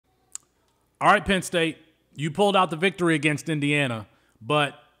All right, Penn State, you pulled out the victory against Indiana,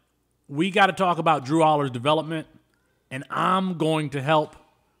 but we got to talk about Drew Allar's development, and I'm going to help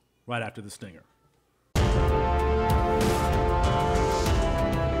right after the stinger.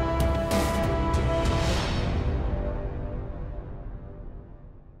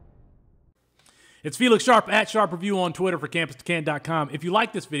 It's Felix Sharp at Sharp Review on Twitter for CampusToCan.com. If you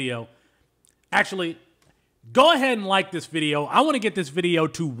like this video, actually, go ahead and like this video. I want to get this video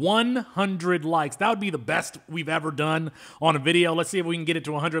to 100 likes. That would be the best we've ever done on a video. Let's see if we can get it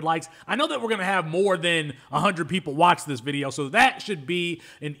to 100 likes. I know that we're going to have more than 100 people watch this video, so that should be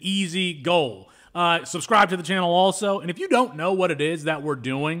an easy goal. Subscribe to the channel also. And if you don't know what it is that we're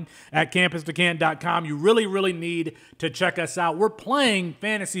doing at CampusToCan.com, you really need to check us out. We're playing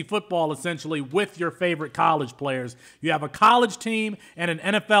fantasy football essentially with your favorite college players. You have a college team and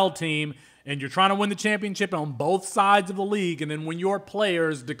an NFL team, and you're trying to win the championship on both sides of the league. And then when your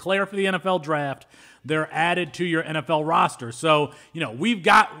players declare for the NFL draft, they're added to your NFL roster. So, you know, we've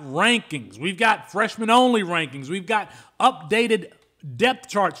got rankings. We've got freshman-only rankings. We've got updated depth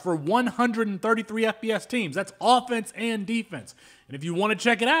charts for 133 FBS teams. That's offense and defense. And if you want to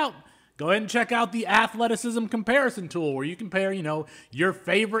check it out, go ahead and check out the athleticism comparison tool where you compare, you know, your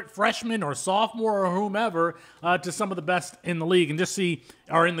favorite freshman or sophomore or whomever to some of the best in the league and just see,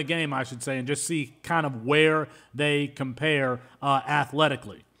 or in the game, I should say, and just see kind of where they compare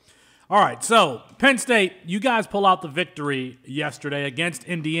athletically. All right, so Penn State, you guys pull out the victory yesterday against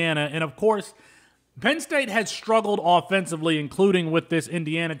Indiana, and of course, Penn State has struggled offensively, including with this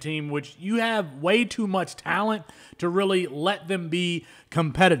Indiana team, which you have way too much talent to really let them be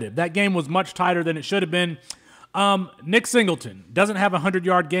competitive. That game was much tighter than it should have been. Nick Singleton doesn't have a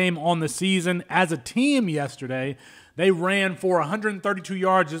 100-yard game on the season. As a team yesterday, they ran for 132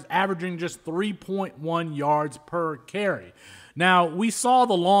 yards, just averaging just 3.1 yards per carry. Now, we saw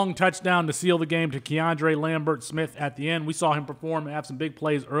the long touchdown to seal the game to Keandre Lambert-Smith at the end. We saw him perform and have some big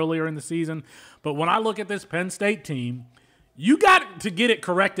plays earlier in the season. But when I look at this Penn State team, you got to get it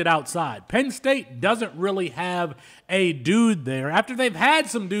corrected outside. Penn State doesn't really have a dude there. After they've had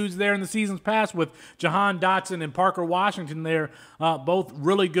some dudes there in the seasons past with Jahan Dotson and Parker Washington there, both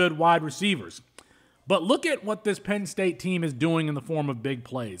really good wide receivers. But look at what this Penn State team is doing in the form of big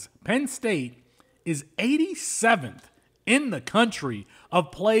plays. Penn State is 87th in the country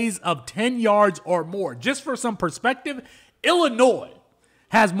of plays of 10 yards or more. Just for some perspective, Illinois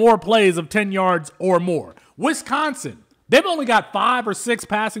has more plays of 10 yards or more. Wisconsin, they've only got 5 or 6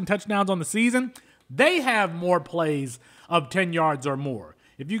 passing touchdowns on the season. They have more plays of 10 yards or more.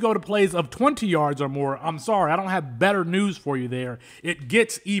 If you go to plays of 20 yards or more, I'm sorry, I don't have better news for you there. It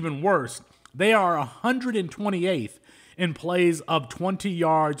gets even worse. They are 128th in plays of 20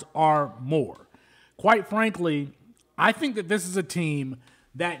 yards or more. Quite frankly, I think that this is a team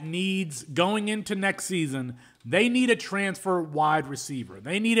that needs, going into next season, they need a transfer wide receiver.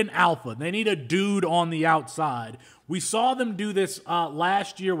 They need an alpha. They need a dude on the outside. We saw them do this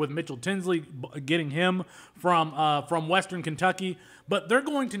last year with Mitchell Tinsley, getting him from Western Kentucky. But they're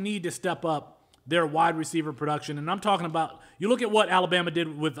going to need to step up their wide receiver production. And I'm talking about, you look at what Alabama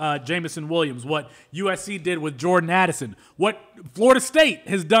did with Jamison Williams, what USC did with Jordan Addison, what Florida State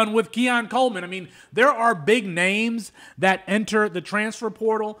has done with Keon Coleman. I mean, there are big names that enter the transfer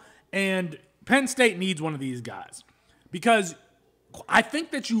portal, and Penn State needs one of these guys. Because I think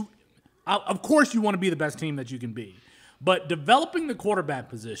that of course you want to be the best team that you can be, but developing the quarterback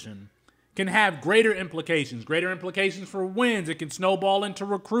position can have greater implications for wins. It can snowball into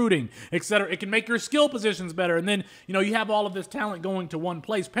recruiting, etc. It can make your skill positions better. And then, you know, you have all of this talent going to one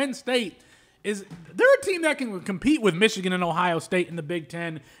place. Penn State they're a team that can compete with Michigan and Ohio State in the Big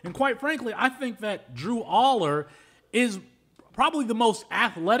Ten. And quite frankly, I think that Drew Allar is probably the most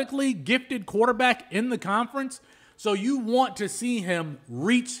athletically gifted quarterback in the conference. So you want to see him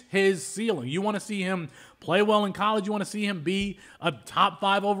reach his ceiling. You want to see him play well in college. You want to see him be a top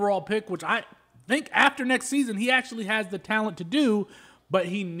 5 overall pick, which I think after next season he actually has the talent to do, but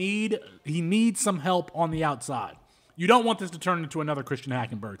he needs some help on the outside. You don't want this to turn into another Christian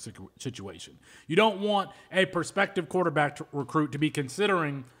Hackenberg situation. You don't want a prospective quarterback recruit to be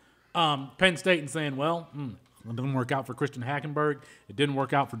considering Penn State and saying, well, it didn't work out for Christian Hackenberg. It didn't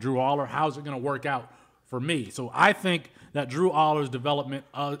work out for Drew Allar. How's it going to work out for me? So I think that Drew Allar's development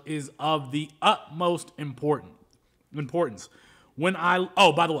is of the utmost importance.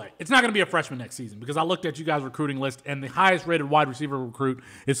 Oh, by the way, it's not going to be a freshman next season because I looked at you guys' recruiting list, and the highest rated wide receiver recruit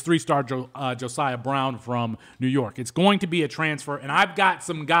is 3-star Josiah Brown from New York. It's going to be a transfer, and I've got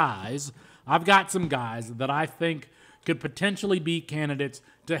some guys that I think could potentially be candidates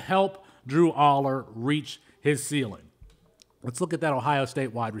to help Drew Allar reach his ceiling. Let's look at that Ohio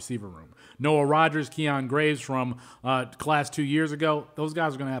State wide receiver room. Noah Rogers, Keon Graves from class 2 years ago. Those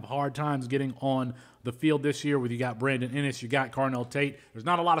guys are going to have hard times getting on the field this year. Where you got Brandon Ennis, you got Carnell Tate. There's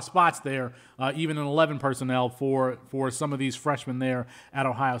not a lot of spots there, even in 11 personnel for some of these freshmen there at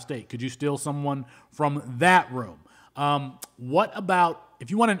Ohio State. Could you steal someone from that room? What about if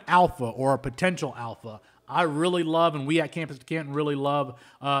you want an alpha or a potential alpha? I really love, and we at Campus to Canton really love,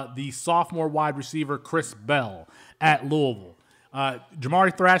 the sophomore wide receiver Chris Bell at Louisville.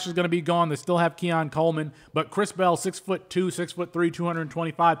 Jamari Thrash is going to be gone. They still have Keon Coleman, but Chris Bell, 6'2", 6'3",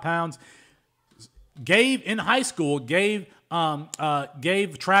 225 pounds, in high school gave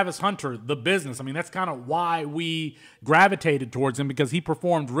Travis Hunter the business. I mean, that's kind of why we gravitated towards him, because he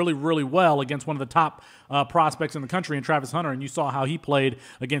performed really, really well against one of the top prospects in the country in Travis Hunter, and you saw how he played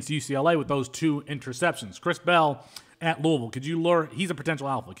against UCLA with those 2 interceptions. Chris Bell at Louisville, could you lure? He's a potential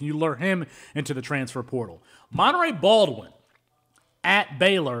alpha. Can you lure him into the transfer portal? Monterey Baldwin at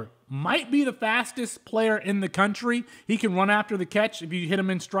Baylor might be the fastest player in the country. He can run after the catch. If you hit him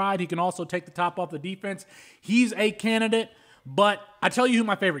in stride, he can also take the top off the defense. He's a candidate, but I tell you who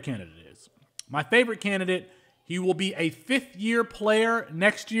my favorite candidate is. My favorite candidate, he will be a 5th-year player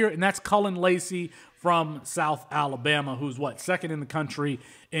next year, and that's Cullen Lacey from South Alabama, who's, second in the country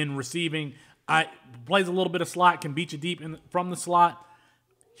in receiving. Plays a little bit of slot, can beat you deep from the slot.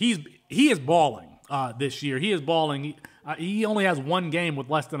 He is balling this year. He is balling. He only has 1 game with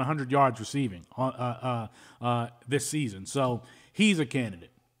less than 100 yards receiving this season. So he's a candidate.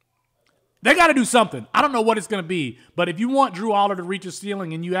 They got to do something. I don't know what it's going to be, but if you want Drew Allar to reach his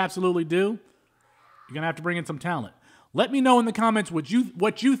ceiling, and you absolutely do, you're going to have to bring in some talent. Let me know in the comments what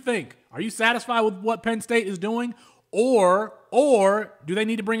you think. Are you satisfied with what Penn State is doing? Or do they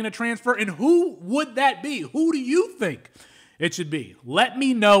need to bring in a transfer? And who would that be? Who do you think it should be? Let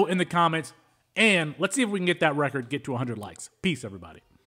me know in the comments. And let's see if we can get that record, get to 100 likes. Peace, everybody.